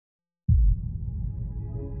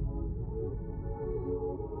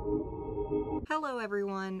Hello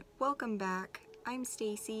everyone, welcome back. I'm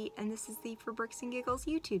Stacy and this is the For Bricks and Giggles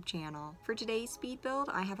YouTube channel. For today's speed build,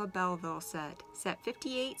 I have a Belville set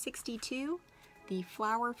 5862, the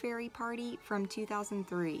Flower Fairy Party from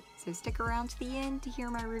 2003. So stick around to the end to hear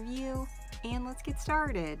my review and let's get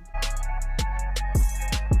started.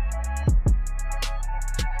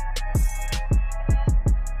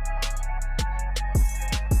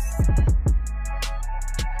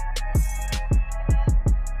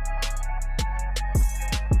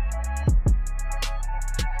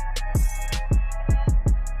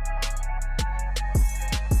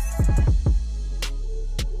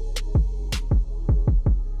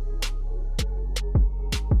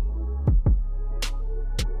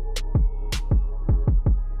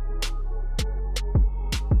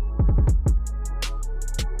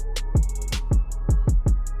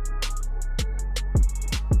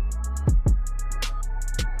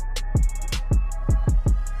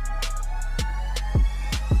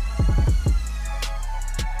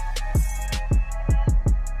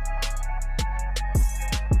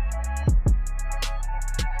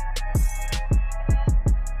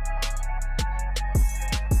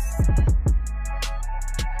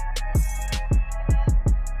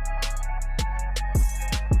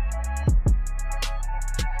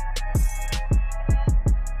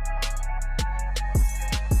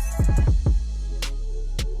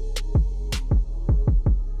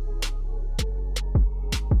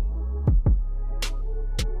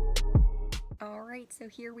 So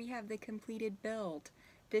here we have the completed build.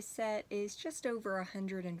 This set is just over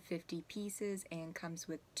 150 pieces and comes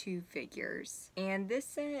with 2 figures. And this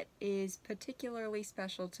set is particularly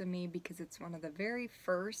special to me because it's one of the very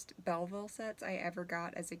first Belville sets I ever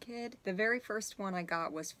got as a kid. The very first one I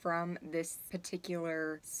got was from this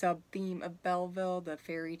particular sub-theme of Belville, the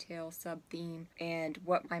fairy tale sub-theme. And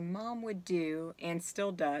what my mom would do, and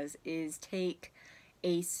still does, is take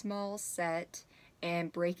a small set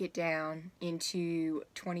and break it down into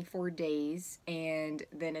 24 days, and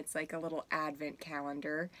then it's like a little advent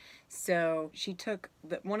calendar. So she took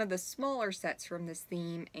one of the smaller sets from this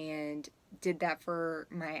theme and did that for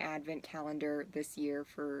my advent calendar this year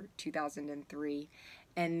for 2003.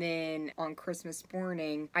 And then on Christmas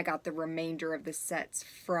morning, I got the remainder of the sets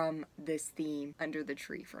from this theme under the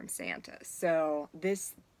tree from Santa. So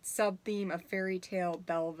this sub-theme of Fairy Tale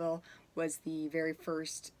Belville was the very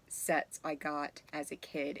first sets I got as a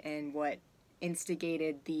kid and what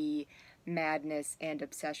instigated the madness and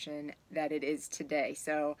obsession that it is today.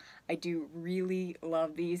 So I do really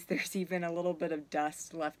love these. There's even a little bit of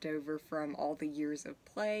dust left over from all the years of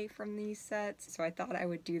play from these sets. So I thought I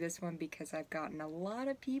would do this one because I've gotten a lot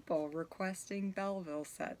of people requesting Belville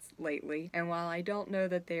sets lately. And while I don't know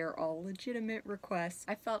that they are all legitimate requests,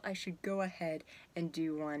 I felt I should go ahead and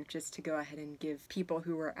do one just to go ahead and give people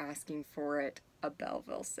who are asking for it a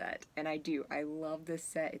Belville set. And I do. I love this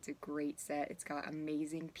set. It's a great set. It's got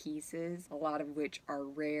amazing pieces, a lot of which are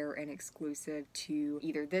rare and exclusive to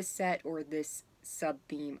either this set or this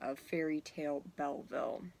sub-theme of Fairy Tale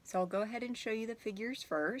Belville. So I'll go ahead and show you the figures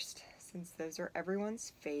first, since those are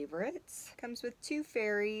everyone's favorites. Comes with 2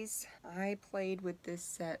 fairies. I played with this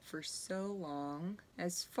set for so long.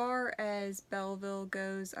 As far as Belville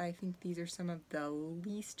goes, I think these are some of the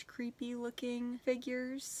least creepy looking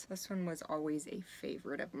figures. This one was always a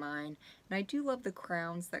favorite of mine. And I do love the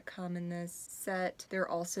crowns that come in this set. They're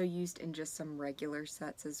also used in just some regular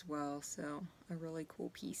sets as well, so a really cool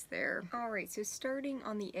piece there. Alright, so starting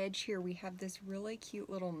on the edge here, we have this really cute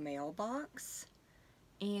little mailbox.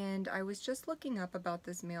 And I was just looking up about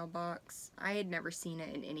this mailbox. I had never seen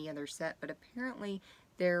it in any other set, but apparently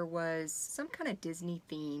there was some kind of Disney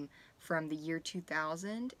theme from the year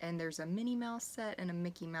 2000, and there's a Minnie Mouse set and a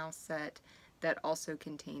Mickey Mouse set that also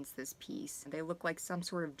contains this piece. They look like some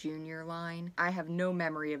sort of junior line. I have no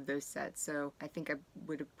memory of those sets, so I think I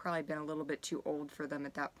would have probably been a little bit too old for them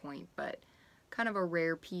at that point, but kind of a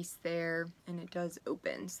rare piece there, and it does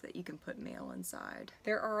open so that you can put mail inside.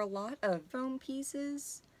 There are a lot of foam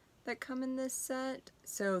pieces that come in this set.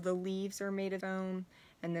 So the leaves are made of foam,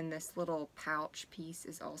 and then this little pouch piece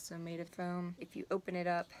is also made of foam. If you open it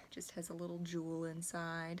up, it just has a little jewel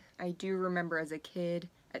inside. I do remember as a kid,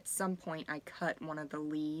 at some point I cut one of the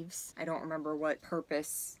leaves. I don't remember what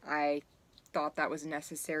purpose I thought that was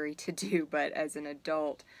necessary to do, but as an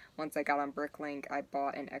adult, once I got on BrickLink, I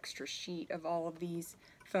bought an extra sheet of all of these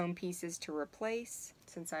foam pieces to replace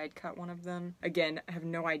since I had cut one of them. Again, I have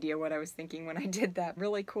no idea what I was thinking when I did that.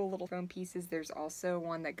 Really cool little foam pieces. There's also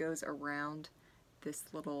one that goes around this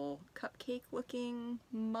little cupcake looking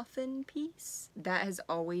muffin piece. That has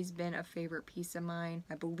always been a favorite piece of mine.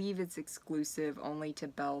 I believe it's exclusive only to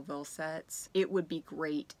Belville sets. It would be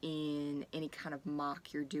great in any kind of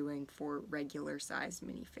mock you're doing for regular size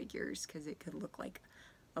minifigures because it could look like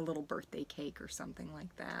a little birthday cake or something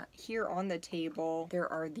like that. Here on the table, there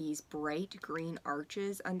are these bright green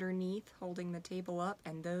arches underneath holding the table up,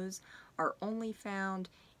 and those are only found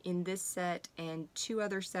in this set and two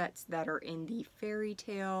other sets that are in the fairy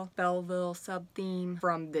tale Belville sub-theme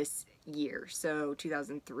from this year. So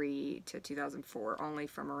 2003 to 2004, only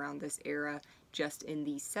from around this era, just in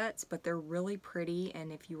these sets, but they're really pretty,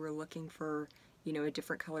 and if you were looking for, you know, a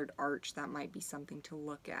different colored arch, that might be something to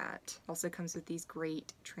look at. Also comes with these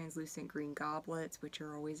great translucent green goblets, which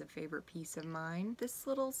are always a favorite piece of mine. This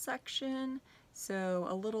little section, so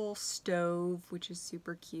a little stove, which is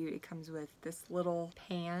super cute. It comes with this little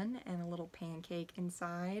pan and a little pancake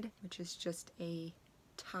inside, which is just a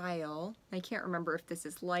tile. I can't remember if this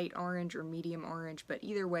is light orange or medium orange, but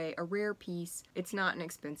either way, a rare piece. It's not an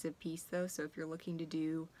expensive piece though, so if you're looking to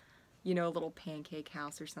do, you know, a little pancake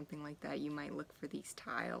house or something like that, you might look for these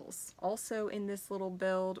tiles. Also in this little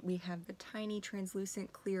build, we have the tiny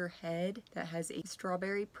translucent clear head that has a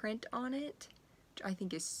strawberry print on it, which I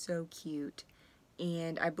think is so cute.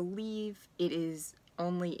 And I believe it is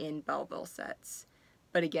only in Belville sets.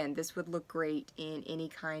 But again, this would look great in any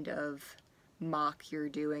kind of mock you're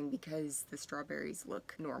doing because the strawberries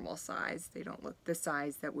look normal size. They don't look the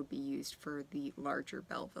size that would be used for the larger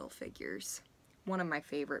Belville figures. One of my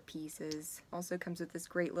favorite pieces. Also comes with this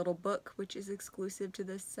great little book, which is exclusive to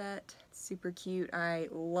this set. It's super cute. I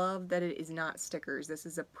love that it is not stickers. This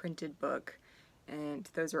is a printed book, and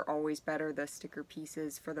those are always better. The sticker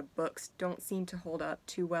pieces for the books don't seem to hold up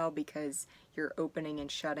too well because you're opening and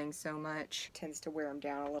shutting so much. It tends to wear them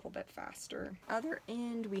down a little bit faster. Other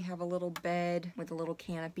end, we have a little bed with a little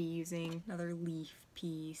canopy using another leaf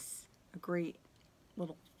piece. A great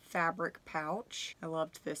little fabric pouch. I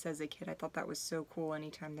loved this as a kid. I thought that was so cool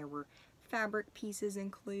anytime there were fabric pieces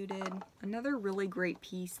included. Another really great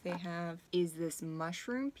piece they have is this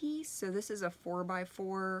mushroom piece. So this is a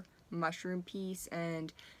 4x4 mushroom piece,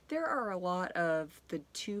 and there are a lot of the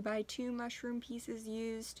 2x2 mushroom pieces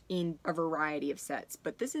used in a variety of sets,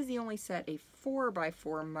 but this is the only set a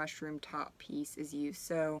 4x4 mushroom top piece is used,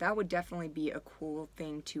 so that would definitely be a cool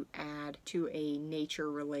thing to add to a nature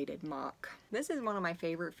related mock. This is one of my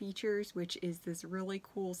favorite features, which is this really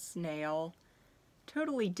cool snail.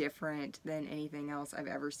 Totally different than anything else I've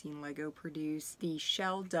ever seen Lego produce. The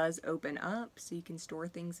shell does open up so you can store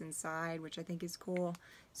things inside, which I think is cool.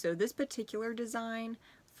 So this particular design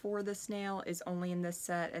for the snail is only in this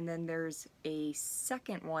set, and then there's a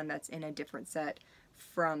second one that's in a different set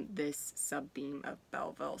from this sub-theme of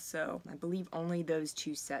Belville. So I believe only those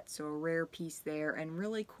two sets, so a rare piece there and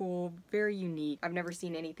really cool, very unique. I've never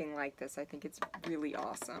seen anything like this. I think it's really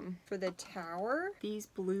awesome. For the tower, these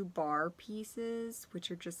blue bar pieces, which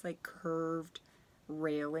are just like curved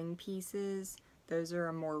railing pieces, those are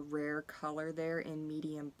a more rare color there in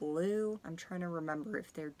medium blue. I'm trying to remember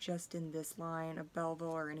if they're just in this line of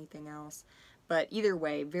Belville or anything else. But either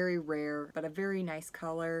way, very rare, but a very nice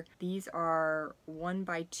color. These are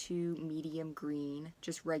 1x2 medium green,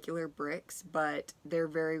 just regular bricks, but they're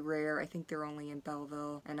very rare. I think they're only in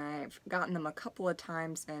Belville, and I've gotten them a couple of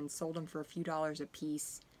times and sold them for a few dollars a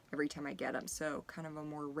piece every time I get them, so kind of a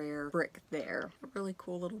more rare brick there. A really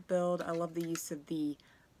cool little build. I love the use of the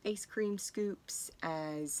ice cream scoops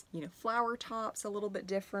as, you know, flower tops, a little bit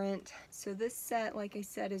different. So this set, like I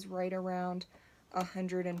said, is right around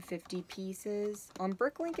 150 pieces. On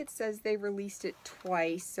BrickLink it says they released it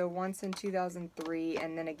twice, so once in 2003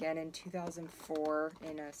 and then again in 2004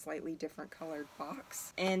 in a slightly different colored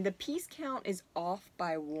box. And the piece count is off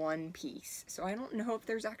by one piece, so I don't know if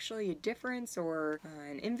there's actually a difference or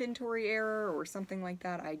an inventory error or something like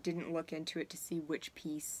that. I didn't look into it to see which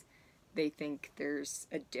piece they think there's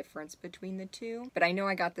a difference between the two. But I know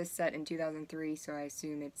I got this set in 2003, so I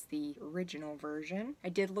assume it's the original version. I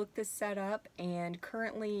did look this set up, and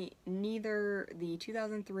currently neither the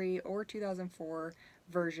 2003 or 2004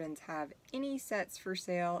 versions have any sets for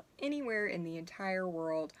sale anywhere in the entire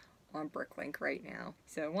world on BrickLink right now.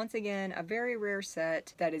 So once again, a very rare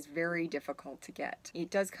set that is very difficult to get. It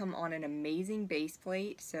does come on an amazing base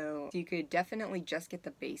plate, so you could definitely just get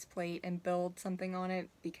the base plate and build something on it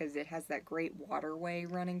because it has that great waterway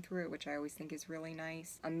running through it, which I always think is really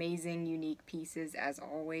nice. Amazing, unique pieces as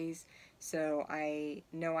always. So I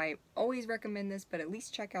know I always recommend this, but at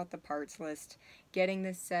least check out the parts list. Getting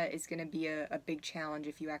this set is going to be a big challenge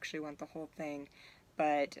if you actually want the whole thing,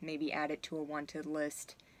 but maybe add it to a wanted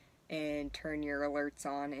list and turn your alerts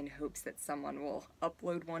on in hopes that someone will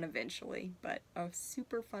upload one eventually. But a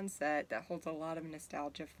super fun set that holds a lot of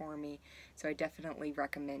nostalgia for me, so I definitely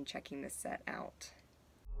recommend checking this set out.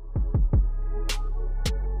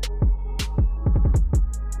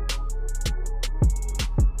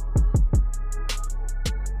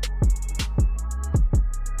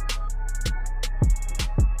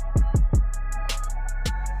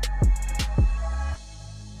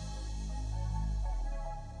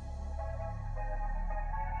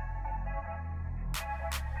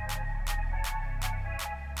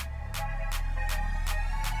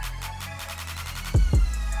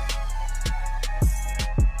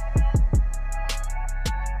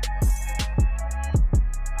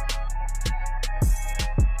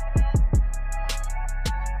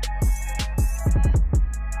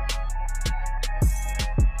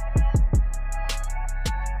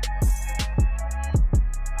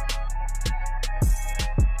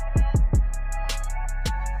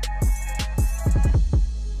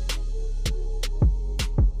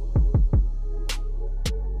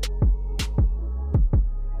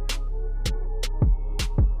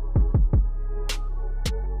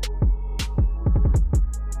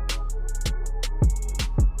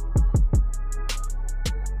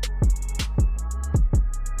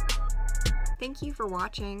 Thank you for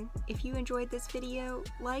watching. If you enjoyed this video,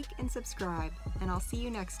 like and subscribe, and I'll see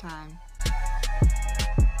you next time.